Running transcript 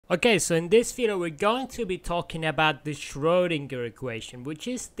Okay, so in this video we're going to be talking about the Schrodinger equation, which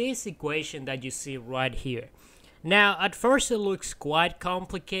is this equation that you see right here. Now, at first it looks quite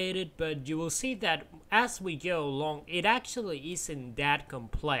complicated, but you will see that as we go along, it actually isn't that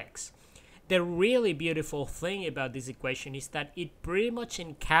complex. The really beautiful thing about this equation is that it pretty much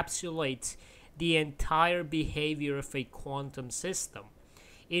encapsulates the entire behavior of a quantum system.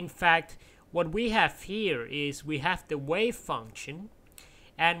 In fact, what we have here is we have the wave function,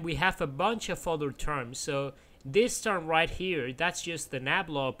 and we have a bunch of other terms. So this term right here, that's just the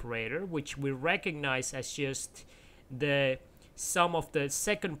Hamiltonian operator, which we recognize as just the sum of the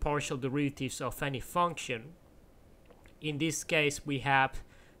second partial derivatives of any function. In this case, we have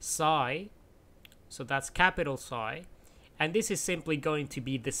psi, so that's capital Psi, and this is simply going to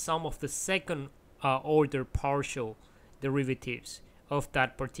be the sum of the second order partial derivatives of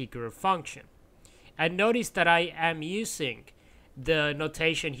that particular function. And notice that I am using the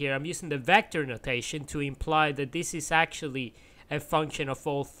notation here. I'm using the vector notation to imply that this is actually a function of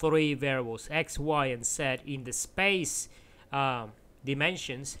all three variables, x, y, and z in the space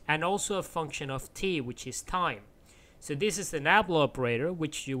dimensions, and also a function of t, which is time. So this is the Hamiltonian operator,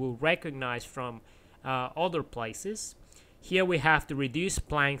 which you will recognize from other places. Here we have the reduced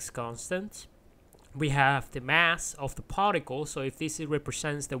Planck's constant. We have the mass of the particle. So if this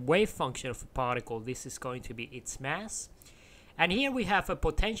represents the wave function of the particle, this is going to be its mass. And here we have a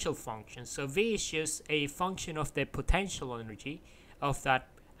potential function. So V is just a function of the potential energy of that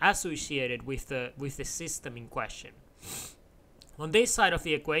associated with the system in question. On this side of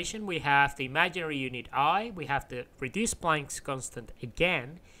the equation, we have the imaginary unit I, we have the reduced Planck's constant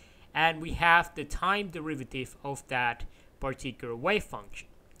again, and we have the time derivative of that particular wave function.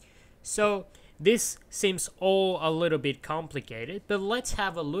 So this seems all a little bit complicated, but let's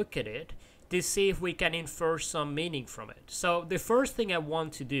have a look at it to see if we can infer some meaning from it. So the first thing I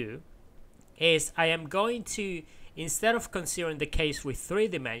want to do is I am going to, instead of considering the case with 3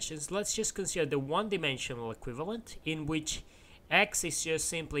 dimensions, let's just consider the one-dimensional equivalent, in which x is just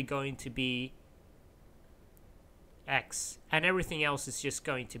simply going to be x, and everything else is just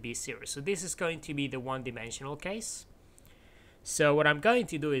going to be 0. So this is going to be the one-dimensional case. So what I'm going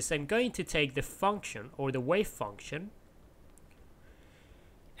to do is I'm going to take the function, or the wave function,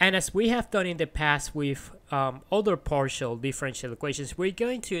 and as we have done in the past with other partial differential equations, we're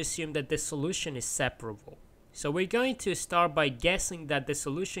going to assume that the solution is separable. So we're going to start by guessing that the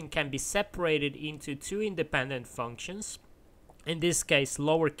solution can be separated into 2 independent functions, in this case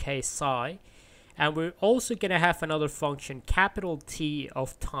lowercase psi, and we're also going to have another function, capital T,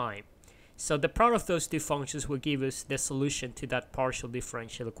 of time. So the product of those 2 functions will give us the solution to that partial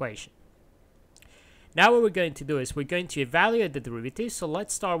differential equation. Now what we're going to do is we're going to evaluate the derivative. So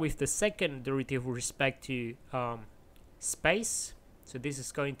let's start with the second derivative with respect to space. So this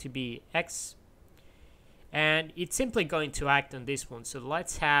is going to be x, and it's simply going to act on this one. So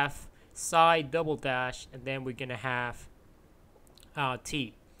let's have psi double dash, and then we're going to have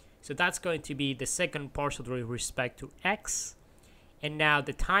t. So that's going to be the second partial derivative with respect to x. And now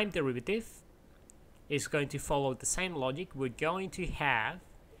the time derivative is going to follow the same logic. We're going to have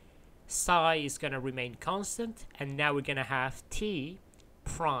psi is going to remain constant, and now we're going to have t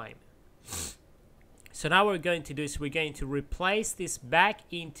prime. So now what we're going to do is we're going to replace this back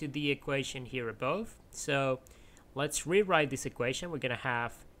into the equation here above. So let's rewrite this equation. We're going to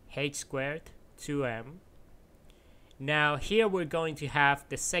have h squared 2m. Now here we're going to have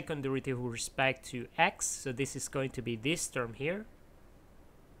the second derivative with respect to x. So this is going to be this term here,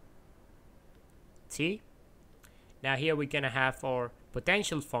 t. Now here we're going to have our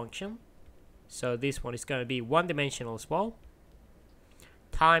potential function. So this one is going to be one-dimensional as well,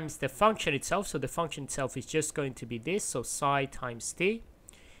 times the function itself. So the function itself is just going to be this, so psi times t.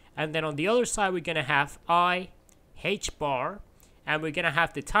 And then on the other side, we're going to have I h bar, and we're going to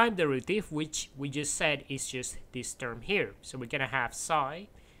have the time derivative, which we just said is just this term here. So we're going to have psi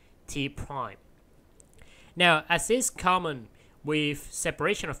t prime. Now, as is common with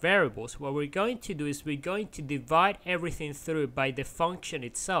separation of variables, what we're going to do is we're going to divide everything through by the function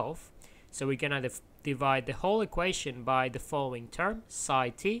itself. So we're going to divide the whole equation by the following term, psi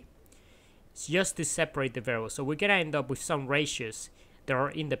t. It's just to separate the variables. So we're going to end up with some ratios that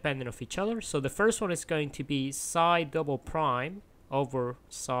are independent of each other. So the first one is going to be psi double prime over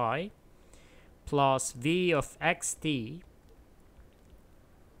psi plus v of xt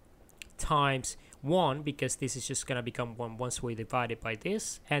times 1, because this is just going to become 1 once we divide it by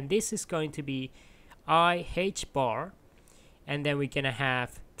this, and this is going to be I h bar, and then we're going to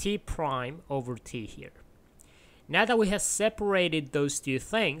have t prime over t here. Now that we have separated those 2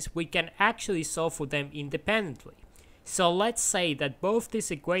 things, we can actually solve for them independently. So let's say that both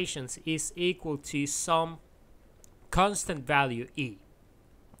these equations is equal to some constant value e.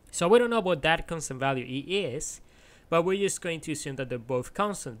 So we don't know what that constant value e is, but we're just going to assume that they're both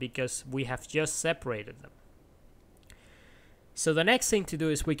constant because we have just separated them. So the next thing to do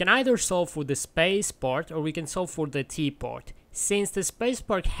is we can either solve for the space part or we can solve for the t part. Since the space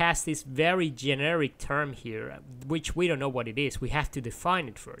part has this very generic term here, which we don't know what it is, we have to define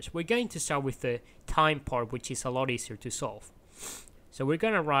it first. We're going to start with the time part, which is a lot easier to solve. So we're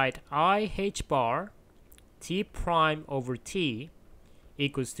going to write I h bar t prime over t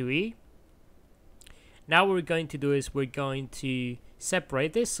equals to e. Now what we're going to do is we're going to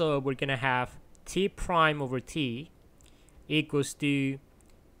separate this, so we're going to have t prime over t equals to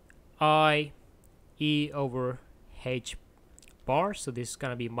I e over h bar, so this is going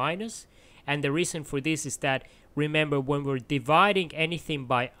to be minus. And the reason for this is that, remember, when we're dividing anything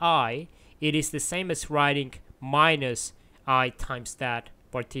by I, it is the same as writing minus I times that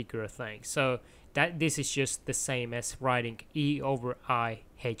particular thing. So that this is just the same as writing e over I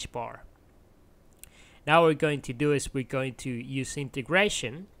h bar. Now what we're going to do is we're going to use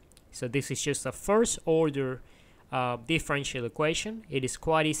integration. So this is just a first order differential equation. It is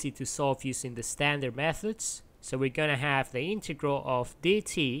quite easy to solve using the standard methods. So we're going to have the integral of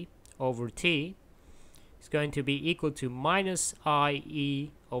dt over t is going to be equal to minus I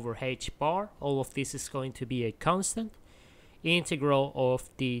e over h bar. All of this is going to be a constant. Integral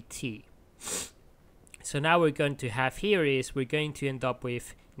of dt. So now we're going to have here is we're going to end up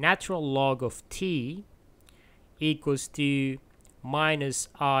with natural log of t equals to minus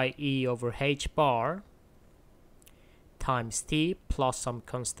I e over h bar times t plus some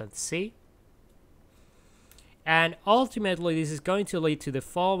constant c. And ultimately this is going to lead to the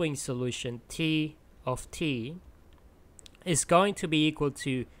following solution. T of t is going to be equal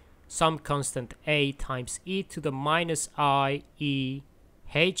to some constant a times e to the minus I e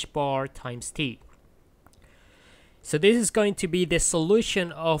h bar times t. So this is going to be the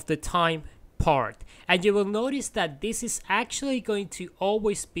solution of the time part. And you will notice that this is actually going to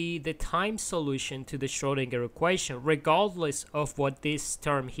always be the time solution to the Schrodinger equation, regardless of what this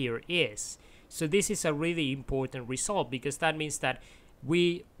term here is. So this is a really important result, because that means that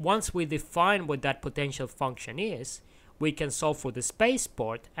once we define what that potential function is, we can solve for the space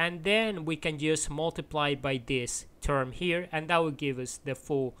part, and then we can just multiply it by this term here, and that will give us the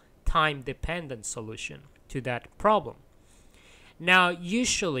full time-dependent solution to that problem. Now,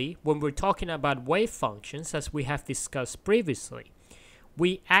 usually when we're talking about wave functions, as we have discussed previously,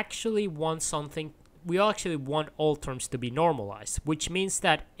 we actually want all terms to be normalized, which means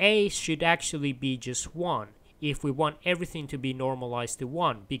that a should actually be just 1 if we want everything to be normalized to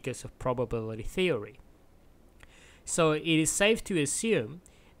 1 because of probability theory. So it is safe to assume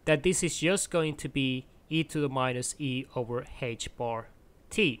that this is just going to be e to the minus e over h bar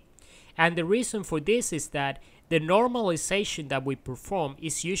t. And the reason for this is that the normalization that we perform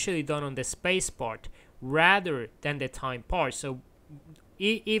is usually done on the space part rather than the time part. So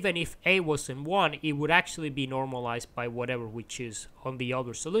even if a wasn't 1, it would actually be normalized by whatever we choose on the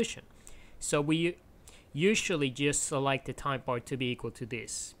other solution. So we usually just select the time part to be equal to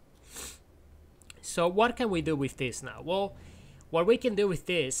this. So what can we do with this now? Well, what we can do with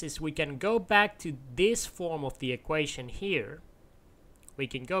this is we can go back to this form of the equation here. We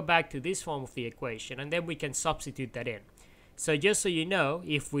can go back to this form of the equation, and then we can substitute that in. So just so you know,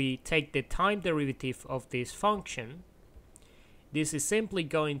 if we take the time derivative of this function, this is simply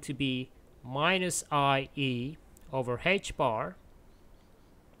going to be minus I e over h bar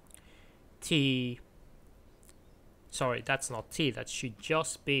t. Sorry, that's not t. That should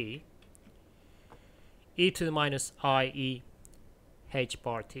just be e to the minus I e h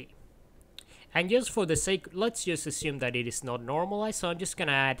bar t. And just for the sake, let's just assume that it is not normalized. So I'm just going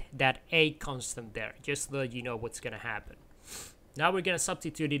to add that a constant there, just so that you know what's going to happen. Now we're going to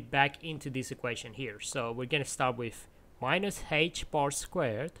substitute it back into this equation here. So we're going to start with minus h bar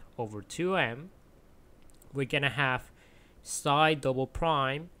squared over 2m. We're going to have psi double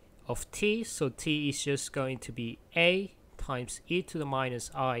prime of t. So t is just going to be a times e to the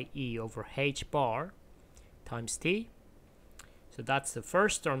minus I e over h bar times t. So that's the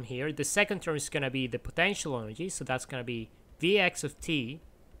first term here. The second term is going to be the potential energy. So that's going to be Vx of t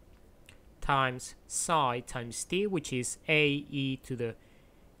times psi times t, which is a e to the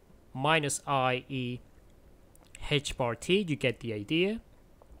minus I e h bar t. You get the idea.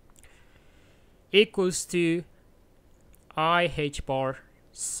 Equals to I h bar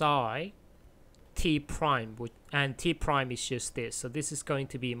psi t prime. And t prime is just this. So this is going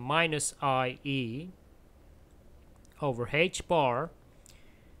to be minus I e over h bar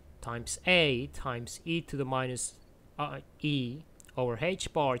times a times e to the minus E over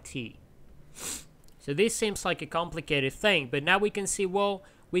h bar t. So this seems like a complicated thing, but now we can see, well,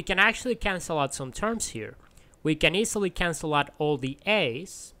 we can actually cancel out some terms here. We can easily cancel out all the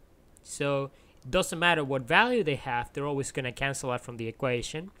a's, so it doesn't matter what value they have, they're always going to cancel out from the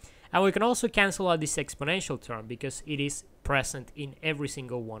equation. And we can also cancel out this exponential term because it is present in every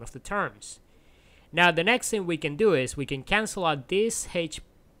single one of the terms. Now the next thing we can do is we can cancel out this h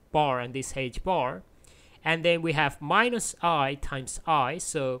bar and this h bar, and then we have minus I times I,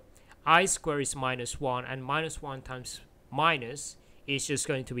 so I squared is minus 1, and minus 1 times minus is just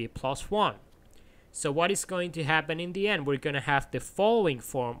going to be plus 1. So what is going to happen in the end? We're going to have the following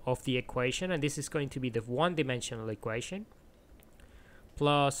form of the equation, and this is going to be the one-dimensional equation,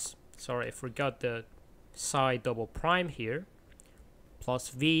 plus, sorry, I forgot the psi double prime here, plus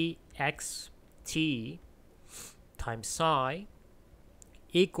vxt times psi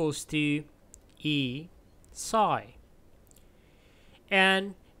equals to e psi.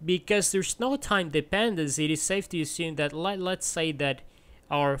 And because there's no time dependence, it is safe to assume that let's say that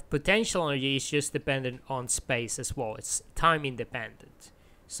our potential energy is just dependent on space as well. It's time independent.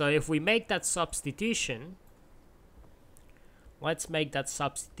 So if we make that substitution, let's make that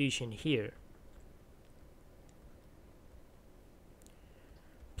substitution here.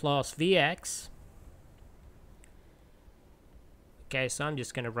 Plus Vx. Okay, so I'm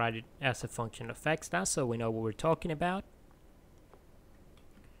just going to write it as a function of x now so we know what we're talking about.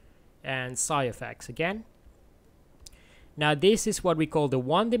 And psi of x again. Now this is what we call the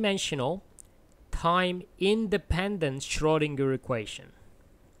one-dimensional time-independent Schrodinger equation.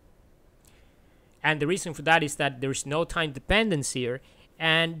 And the reason for that is that there's no time dependence here,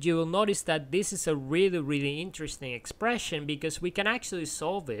 and you will notice that this is a really interesting expression because we can actually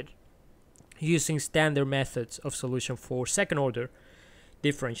solve it using standard methods of solution for second-order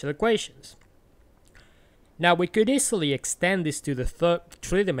differential equations. Now we could easily extend this to the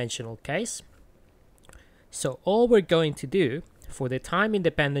three-dimensional case. So all we're going to do for the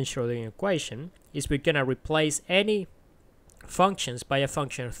time-independent Schrodinger equation is we're going to replace any functions by a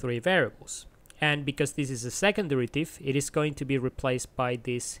function of three variables. And because this is a second derivative, it is going to be replaced by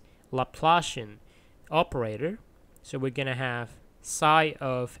this Laplacian operator. So we're going to have psi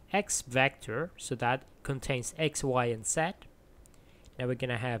of x vector, so that contains x, y, and z. Now we're going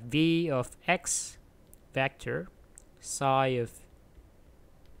to have v of x vector, psi of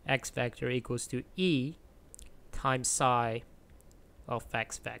x vector equals to e times psi of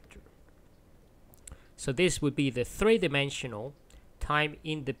x vector. So this would be the three-dimensional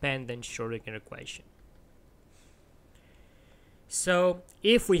time-independent Schrodinger equation. So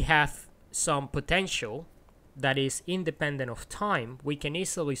if we have some potential that is independent of time, we can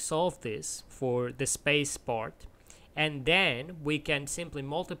easily solve this for the space part, and then we can simply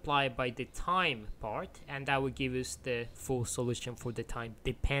multiply by the time part, and that would give us the full solution for the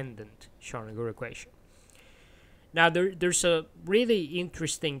time-dependent Schrodinger equation. Now there's a really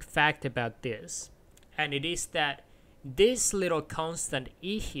interesting fact about this, and it is that this little constant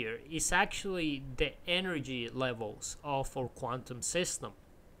E here is actually the energy levels of our quantum system.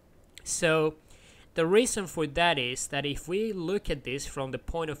 So the reason for that is that if we look at this from the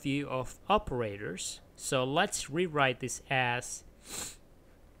point of view of operators, so let's rewrite this as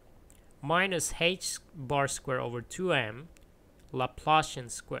minus h bar square over 2m Laplacian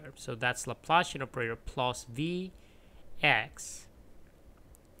square. So that's Laplacian operator plus Vx.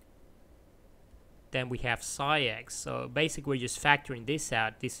 Then we have psi x. So basically we're just factoring this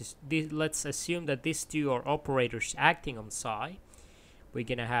out. Let's assume that these two are operators acting on psi. We're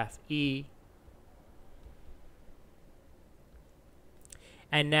gonna have E.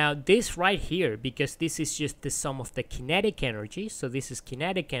 And now this right here, because this is just the sum of the kinetic energy, so this is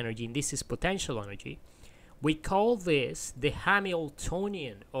kinetic energy and this is potential energy, we call this the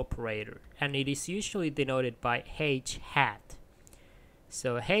Hamiltonian operator, and it is usually denoted by h hat.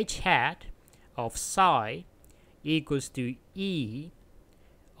 So h hat of psi equals to E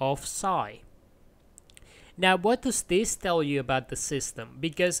of psi. Now what does this tell you about the system?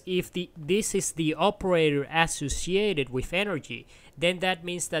 Because if this is the operator associated with energy, then that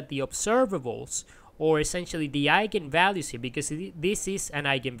means that the observables, or essentially the eigenvalues here, because this is an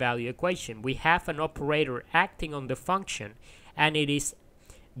eigenvalue equation, we have an operator acting on the function and it is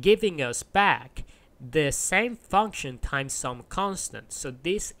giving us back the same function times some constant. So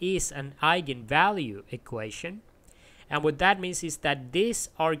this is an eigenvalue equation, and what that means is that these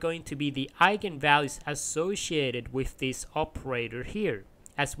are going to be the eigenvalues associated with this operator here,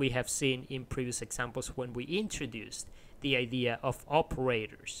 as we have seen in previous examples when we introduced the idea of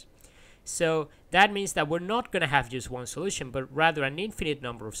operators. So that means that we're not going to have just one solution, but rather an infinite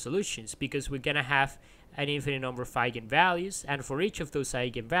number of solutions, because we're going to have an infinite number of eigenvalues, and for each of those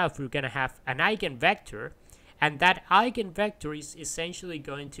eigenvalues we're going to have an eigenvector, and that eigenvector is essentially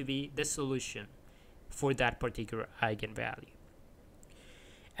going to be the solution for that particular eigenvalue.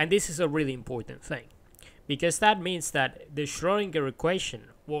 And this is a really important thing, because that means that the Schrodinger equation,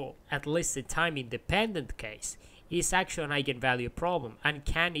 or at least the time-independent case, is actually an eigenvalue problem and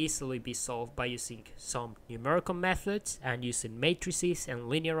can easily be solved by using some numerical methods and using matrices and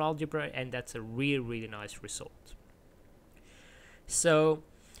linear algebra, and that's a really nice result. So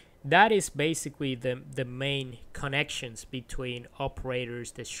that is basically the main connections between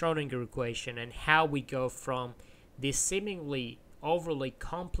operators, the Schrodinger equation, and how we go from this seemingly overly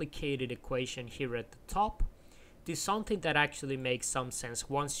complicated equation here at the top to something that actually makes some sense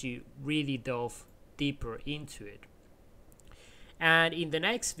once you really delve deeper into it. And in the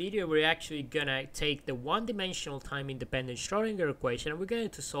next video, we're actually gonna take the one-dimensional time-independent Schrodinger equation and we're going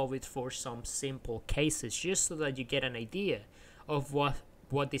to solve it for some simple cases, just so that you get an idea of what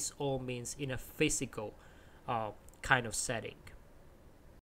this all means in a physical kind of setting.